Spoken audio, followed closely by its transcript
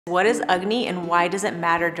What is Agni and why does it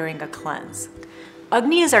matter during a cleanse?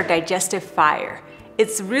 Agni is our digestive fire.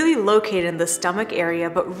 It's really located in the stomach area,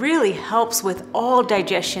 but really helps with all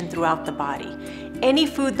digestion throughout the body. Any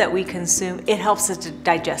food that we consume, it helps us to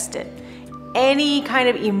digest it. Any kind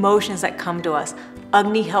of emotions that come to us,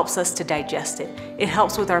 Agni helps us to digest it. It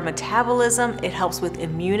helps with our metabolism, it helps with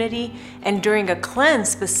immunity, and during a cleanse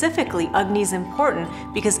specifically, Agni is important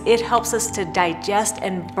because it helps us to digest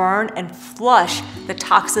and burn and flush the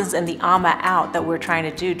toxins and the ama out that we're trying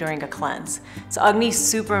to do during a cleanse. So Agni is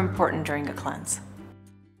super important during a cleanse.